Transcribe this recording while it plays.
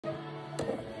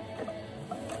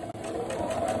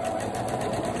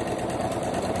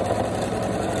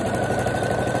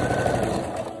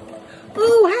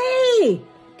Oh, hey!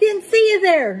 Didn't see you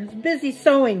there. Busy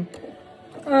sewing.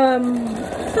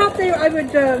 Thought I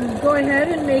would go ahead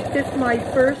and make this my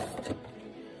first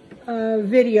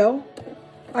video.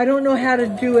 I don't know how to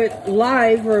do it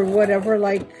live or whatever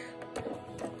like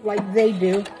they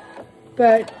do,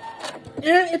 but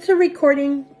yeah, it's a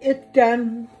recording. It's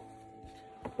done.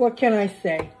 What can I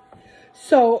say?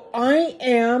 So I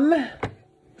am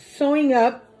sewing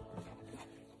up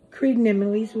Creed and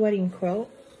Emily's wedding quilt.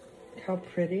 How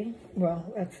pretty. Well,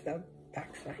 that's the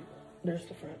back side. There's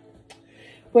the front.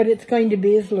 What it's going to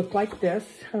be is look like this.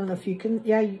 I don't know if you can.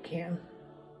 Yeah, you can.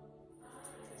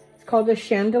 It's called a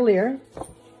chandelier.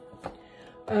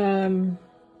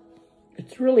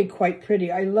 It's really quite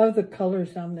pretty. I love the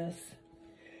colors on this.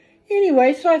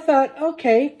 Anyway, so I thought,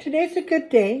 okay, today's a good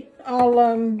day. I'll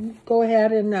go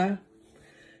ahead and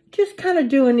just kind of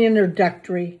do an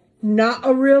introductory. Not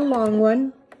a real long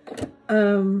one,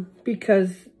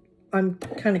 because I'm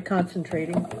kind of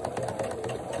concentrating.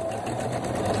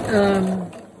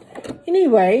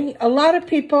 Anyway, a lot of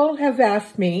people have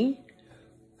asked me,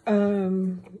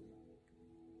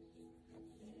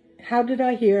 how did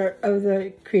I hear of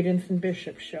the Credence and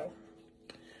Bishop show?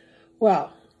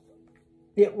 Well,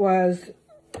 it was,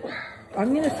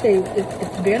 I'm going to say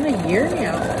it's been a year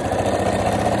now.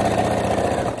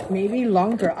 Maybe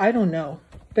longer, I don't know.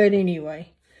 But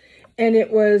anyway, and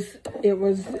it was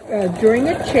during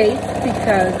a chase,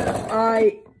 because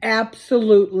I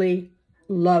absolutely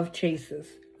love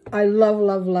chases. I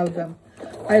love them.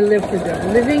 I live for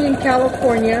them. Living in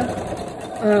California,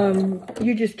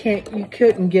 you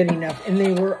couldn't get enough. And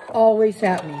they were always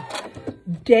at me.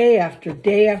 Day after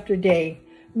day after day.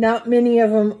 Not many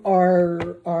of them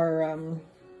are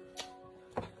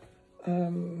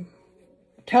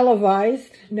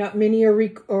televised. Not many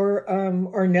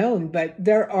are known, but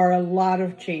there are a lot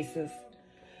of chases.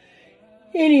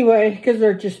 Anyway, because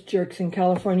they're just jerks in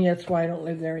California. That's why I don't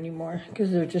live there anymore,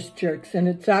 because they're just jerks. And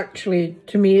it's actually,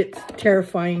 to me, it's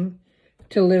terrifying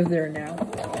to live there now.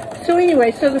 So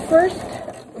anyway, so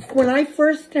when I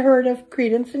first heard of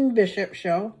Credence and Bishop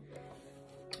show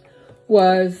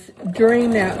was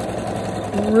during that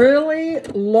really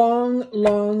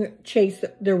long chase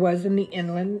that there was in the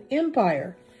Inland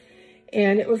Empire.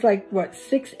 And it was like, what,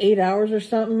 6-8 hours or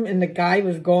something? And the guy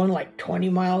was going like 20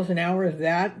 miles an hour of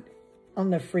that on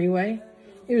the freeway.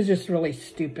 It was just really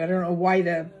stupid. I don't know why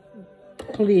the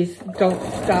police don't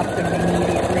stop them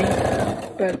immediately,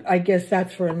 but I guess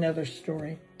that's for another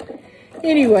story.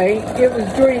 Anyway, it was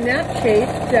during that chase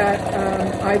that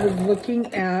I was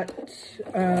looking at,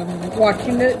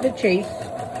 watching the chase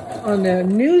on the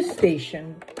news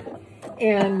station,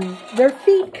 and their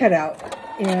feed cut out,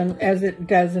 and as it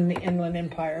does in the Inland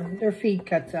Empire, their feed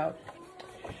cuts out.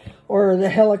 Or the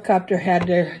helicopter had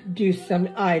to do some,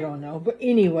 I don't know. But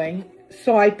anyway,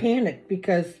 so I panicked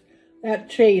because that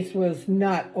chase was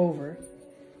not over.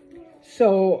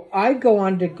 So I go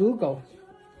on to Google,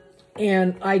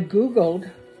 and I Googled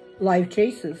live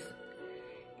chases.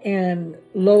 And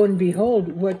lo and behold,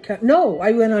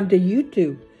 I went on to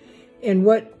YouTube. And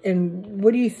what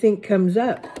do you think comes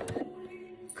up?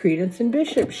 Credence and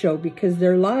Bishop show, because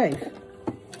they're live.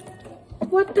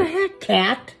 What the heck,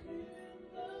 cat?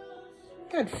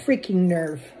 Got freaking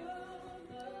nerve.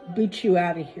 Boot you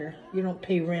out of here. You don't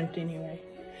pay rent anyway.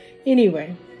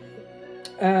 Anyway,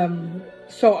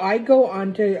 so I go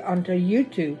onto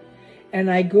YouTube, and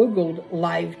I Googled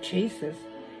live chases,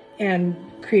 and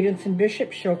Credence and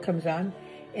Bishop show comes on,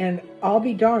 and I'll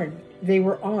be darned, they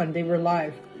were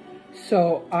live.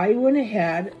 So I went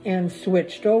ahead and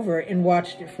switched over and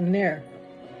watched it from there.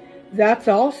 That's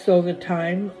also the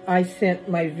time I sent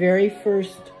my very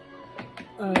first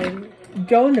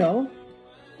dono.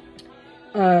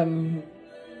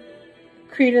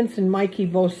 Credence and Mikey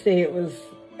both say it was,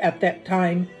 at that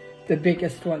time, the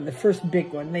biggest one, the first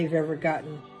big one they've ever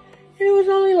gotten. And it was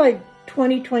only like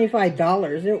 $20,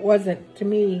 $25. It wasn't, to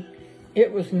me,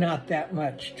 it was not that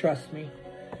much, trust me.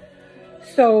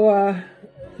 So,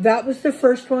 that was the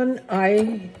first one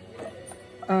I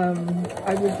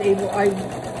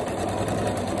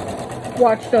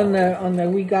watched on the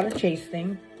We Gotta Chase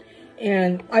thing.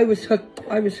 And I was hooked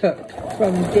from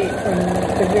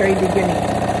the very beginning.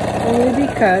 Only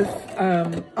because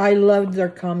I loved their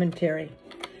commentary.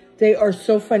 They are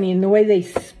so funny, and the way they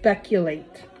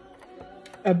speculate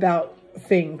about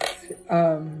things,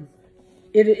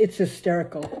 it's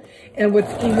hysterical. And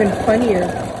what's even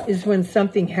funnier is when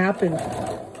something happens,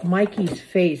 Mikey's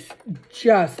face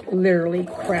just literally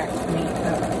cracks me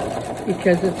up,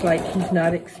 because it's like he's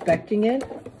not expecting it.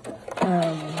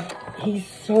 he's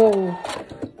so,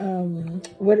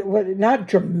 not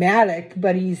dramatic,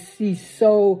 but he's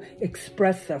so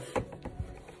expressive.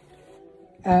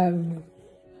 And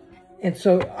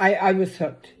so I was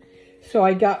hooked. So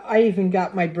I even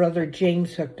got my brother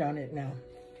James hooked on it now.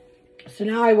 So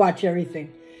now I watch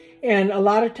everything. And a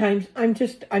lot of times I'm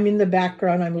in the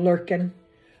background, I'm lurking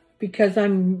because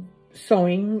I'm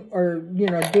sewing or, you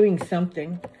know, doing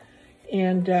something.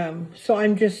 And so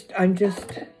I'm just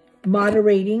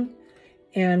moderating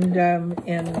and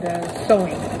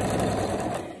sewing.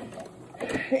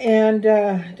 And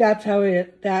that's how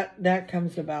that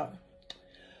comes about.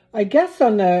 I guess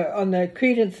on the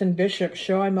Credence and Bishop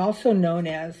show, I'm also known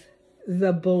as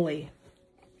the bully.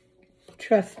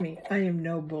 Trust me, I am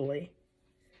no bully.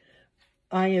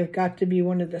 I have got to be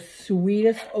one of the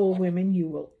sweetest old women you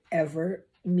will ever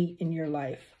meet in your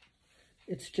life.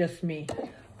 It's just me.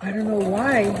 I don't know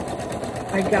why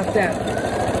I got that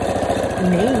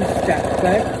name stuck,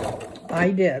 but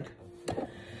I did.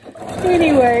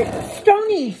 Anyway,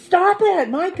 Stony, stop it.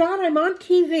 My God, I'm on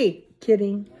TV.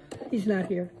 Kidding. He's not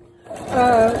here.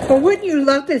 But wouldn't you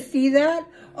love to see that?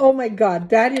 Oh my God,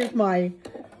 that is my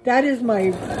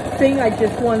thing. I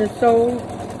just want to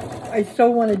I so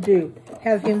want to do.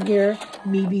 Have him here,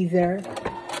 me be there.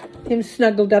 Him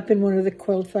snuggled up in one of the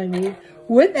quilts I made.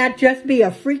 Wouldn't that just be a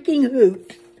freaking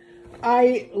hoot?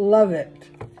 I love it.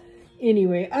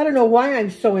 Anyway, I don't know why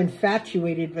I'm so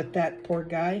infatuated with that poor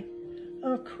guy.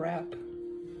 Oh, crap.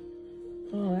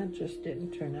 Oh, that just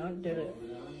didn't turn out, did it?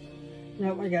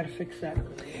 Nope, I gotta fix that.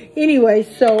 Anyway,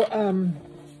 so,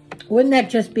 wouldn't that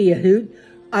just be a hoot?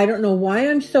 I don't know why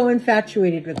I'm so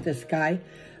infatuated with this guy.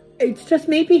 It's just,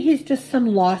 maybe he's just some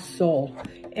lost soul.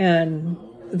 And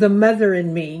the mother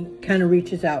in me kind of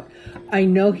reaches out. I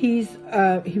know he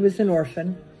was an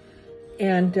orphan.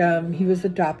 And he was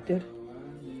adopted.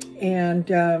 And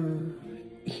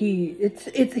his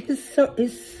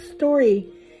story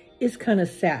is kind of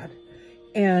sad.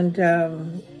 And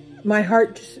my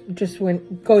heart just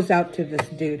goes out to this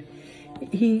dude.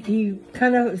 He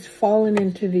kind of has fallen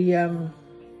into the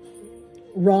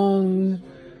wrong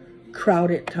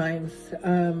crowd at times.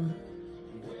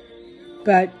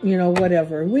 But you know,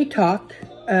 whatever. We talk.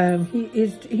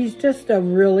 He's just a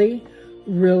really,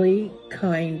 really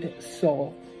kind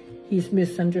soul. He's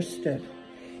misunderstood.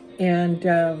 And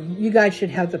you guys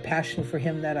should have the passion for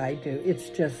him that I do.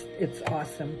 It's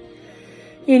awesome.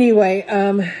 Anyway,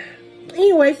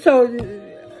 so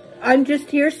I'm just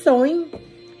here sewing,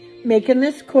 making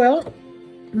this quilt.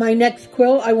 My next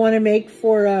quilt I want to make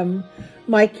for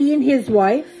Mikey and his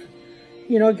wife.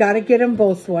 You know, got to get them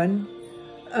both one.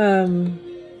 And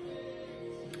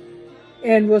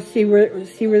we'll see where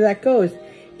that goes.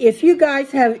 If you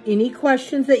guys have any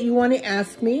questions that you want to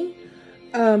ask me,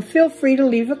 feel free to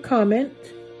leave a comment.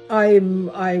 I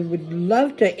would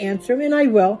love to answer them, and I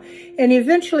will. And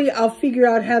eventually I'll figure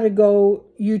out how to go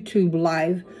YouTube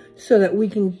live so that we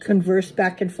can converse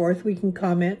back and forth. We can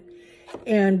comment.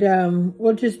 And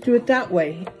we'll just do it that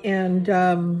way. And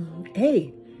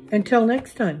hey, until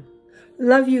next time.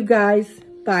 Love you guys.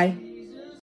 Bye.